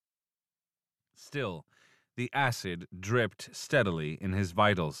Still, the acid dripped steadily in his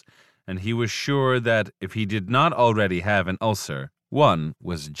vitals, and he was sure that if he did not already have an ulcer, one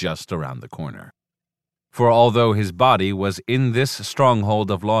was just around the corner. For although his body was in this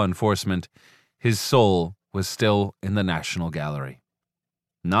stronghold of law enforcement, his soul was still in the National Gallery.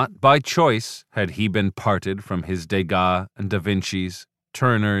 Not by choice had he been parted from his Degas and Da Vinci's,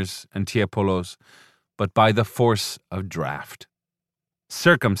 Turners and Tiepolo's, but by the force of draft.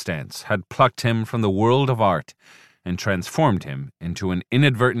 Circumstance had plucked him from the world of art and transformed him into an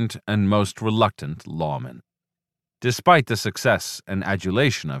inadvertent and most reluctant lawman. Despite the success and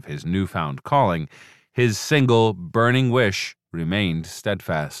adulation of his newfound calling, his single burning wish remained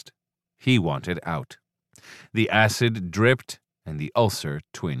steadfast. He wanted out. The acid dripped and the ulcer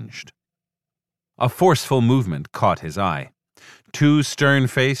twinged. A forceful movement caught his eye. Two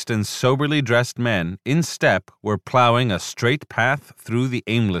stern-faced and soberly dressed men in step were plowing a straight path through the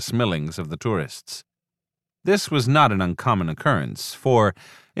aimless millings of the tourists. This was not an uncommon occurrence, for,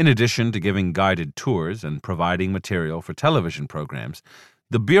 in addition to giving guided tours and providing material for television programs,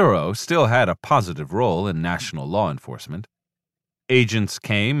 the Bureau still had a positive role in national law enforcement. Agents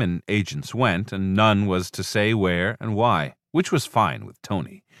came and agents went, and none was to say where and why, which was fine with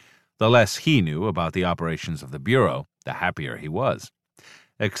Tony. The less he knew about the operations of the Bureau, the happier he was.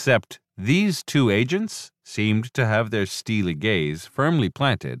 Except these two agents seemed to have their steely gaze firmly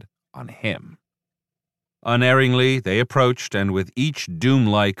planted on him. Unerringly, they approached, and with each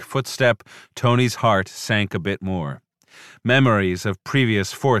doom-like footstep, Tony's heart sank a bit more. Memories of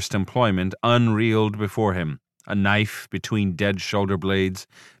previous forced employment unreeled before him. A knife between dead shoulder blades,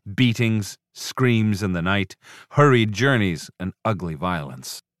 beatings, screams in the night, hurried journeys, and ugly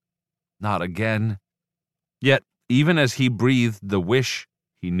violence. Not again. Yet, even as he breathed the wish,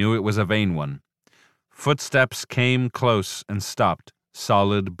 he knew it was a vain one. Footsteps came close and stopped.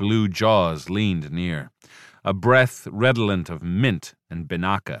 Solid blue jaws leaned near. A breath redolent of mint and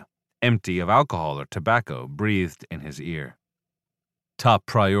binaca, empty of alcohol or tobacco, breathed in his ear. "Top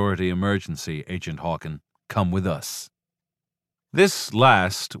priority emergency, Agent Hawken. Come with us." This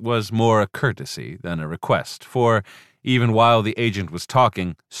last was more a courtesy than a request, for, even while the agent was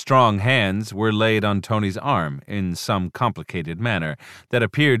talking, strong hands were laid on Tony's arm in some complicated manner that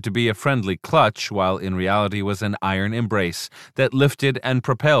appeared to be a friendly clutch while in reality was an iron embrace that lifted and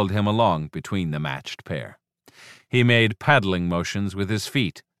propelled him along between the matched pair. He made paddling motions with his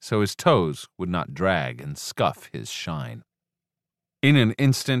feet so his toes would not drag and scuff his shine. In an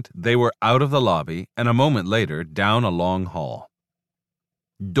instant, they were out of the lobby and a moment later down a long hall.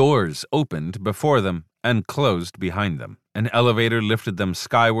 Doors opened before them and closed behind them. An elevator lifted them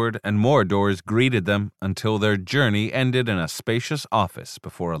skyward, and more doors greeted them until their journey ended in a spacious office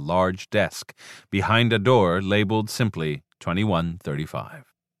before a large desk, behind a door labeled simply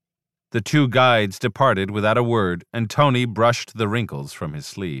 2135. The two guides departed without a word, and Tony brushed the wrinkles from his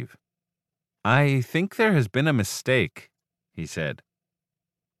sleeve. "I think there has been a mistake," he said.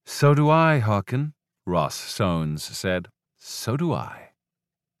 "So do I, Hawken," Ross Soanes said. "So do I.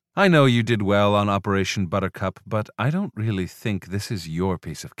 I know you did well on Operation Buttercup, but I don't really think this is your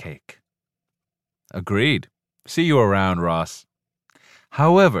piece of cake." "Agreed. See you around, Ross."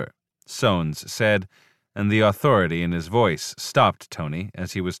 "However," Soanes said, and the authority in his voice stopped Tony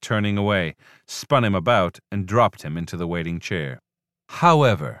as he was turning away, spun him about, and dropped him into the waiting chair.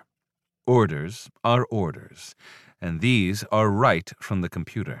 "However, orders are orders, and these are right from the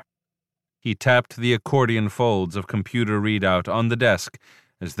computer." He tapped the accordion folds of computer readout on the desk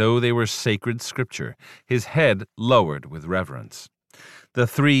as though they were sacred scripture, his head lowered with reverence. The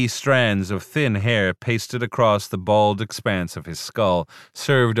 3 strands of thin hair pasted across the bald expanse of his skull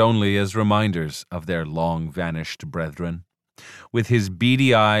served only as reminders of their long-vanished brethren. With his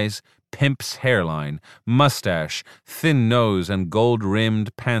beady eyes, pimp's hairline, mustache, thin nose, and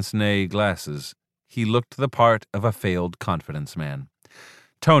gold-rimmed pince-nez glasses, he looked the part of a failed confidence man.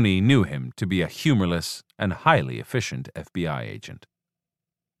 Tony knew him to be a humorless and highly efficient FBI agent.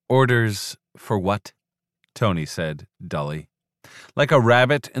 "Orders for what?" Tony said dully. Like a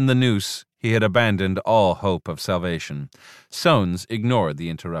rabbit in the noose, he had abandoned all hope of salvation. Soanes ignored the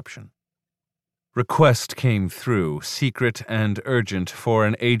interruption. "Request came through, secret and urgent, for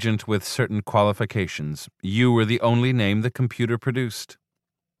an agent with certain qualifications. You were the only name the computer produced."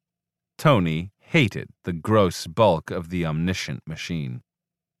 Tony hated the gross bulk of the omniscient machine.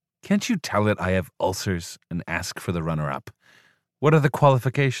 "Can't you tell it I have ulcers and ask for the runner-up? What are the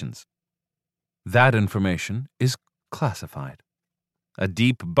qualifications?" "That information is classified." A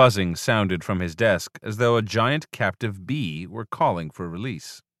deep buzzing sounded from his desk as though a giant captive bee were calling for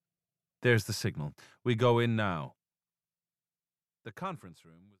release. "There's the signal. We go in now." The conference room was